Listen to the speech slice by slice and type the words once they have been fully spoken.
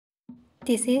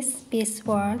This is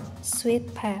Beastward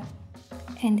Sweet Pet,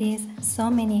 and there's so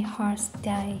many hearts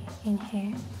die in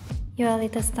here. You're a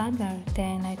little stronger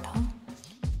than I thought.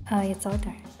 It's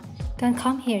older. Don't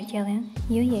come here, Jiuchuan.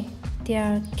 Yuye, there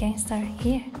are gangsters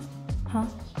here. Huh?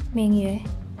 Mingyue.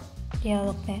 They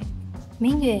look back.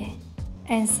 Mingyue!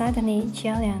 And suddenly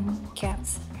Jiuchuan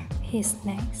gets his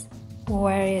next.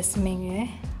 Where is Mingyue?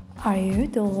 Are you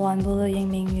the one bullying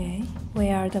Mingyue?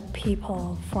 Where are the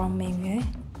people from Mingyue?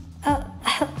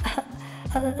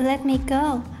 Let me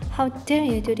go. How dare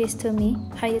you do this to me?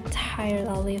 Are you tired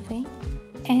of living?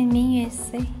 And Mingyue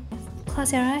says,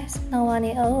 close your eyes. No one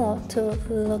is allowed to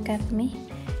look at me.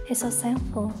 It's so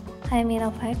shameful. I'm in a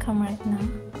vacuum right now.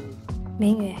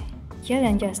 Mingyue,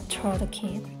 Jiuchuan just throw the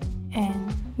kid.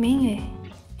 And Mingyue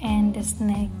and the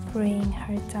snake bring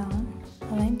her down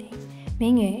a landing.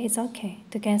 Mingyue, it's okay.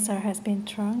 The gangster has been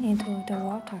thrown into the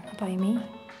water by me.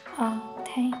 Oh,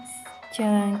 thanks.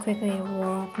 Jiuchuan quickly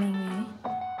warned Mingyue.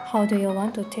 How do you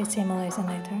want to teach him a lesson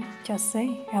later? Just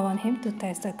say, I want him to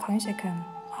taste the consequence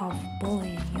of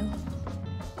bullying you.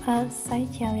 Sai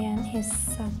Jiuchuan is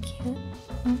so cute.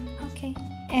 Okay.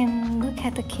 And look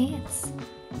at the kids.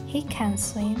 He can't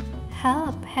swim.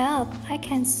 Help, help, I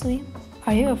can't swim.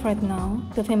 Are you afraid now?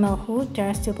 The female who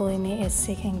dares to bully me is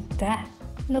seeking death.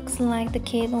 Looks like the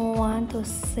kid wants to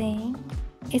sing.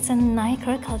 It's a night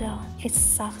crocodile. It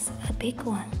sucks, a big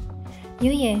one.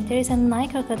 Yuye, there is a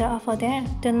night crocodile over there.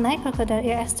 The night crocodile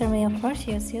is extremely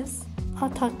ferocious. I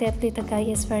thought that little guy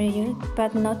is very rude,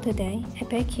 but not today. I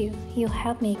beg you, you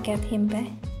help me get him back.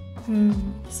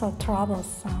 So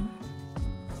troublesome.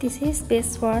 This is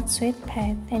Beastward Sweet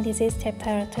Pet, and this is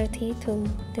chapter 32.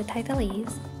 The title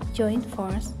is Join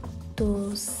Force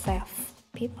to Save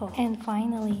People. And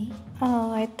finally,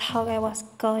 I thought I was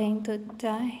going to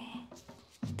die.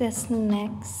 The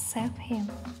snake saved him.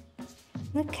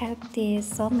 Look at these,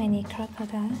 so many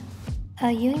crocodiles.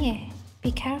 Yuye,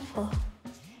 be careful.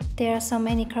 There are so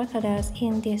many crocodiles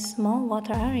in this small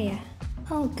water area.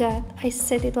 Oh God, I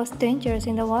said it was dangerous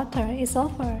in the water. It's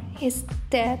over. It's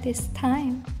dead this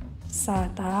time.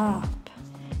 Shut up.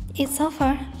 It's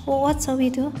over. What shall we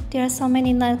do? There are so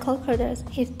many night crocodiles.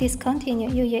 If this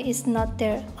continues, Yuye is not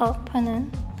their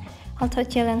opponent. Although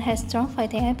Jiuchuan has strong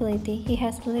fighting ability, he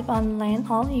has lived on land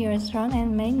all years round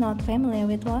and may not familiar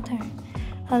with water.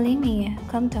 Lin Mingyue,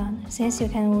 calm down. Since you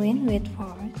can win with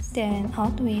force, then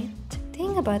outwit.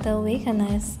 Think about the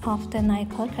weakness of the night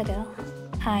crocodile.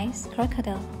 Eyes,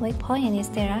 crocodile, weak point is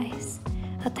their eyes.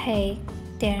 Attack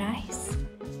their eyes.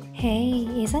 Hey,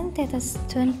 isn't that a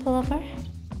stone plover?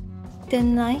 The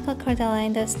night crocodile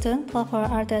and the stone plover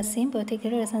are the symbiotic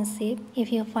relationship.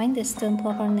 If you find the stone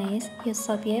plover nest, you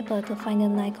should be able to find the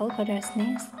night crocodile's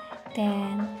nest.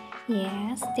 Then,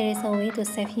 yes, there is a way to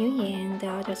save Yuye and the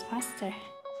others faster.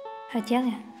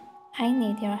 Jiuchuan, I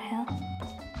need your help.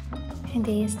 And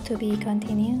this to be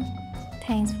continued.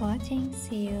 Thanks for watching.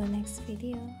 See you next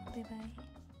video. Bye bye.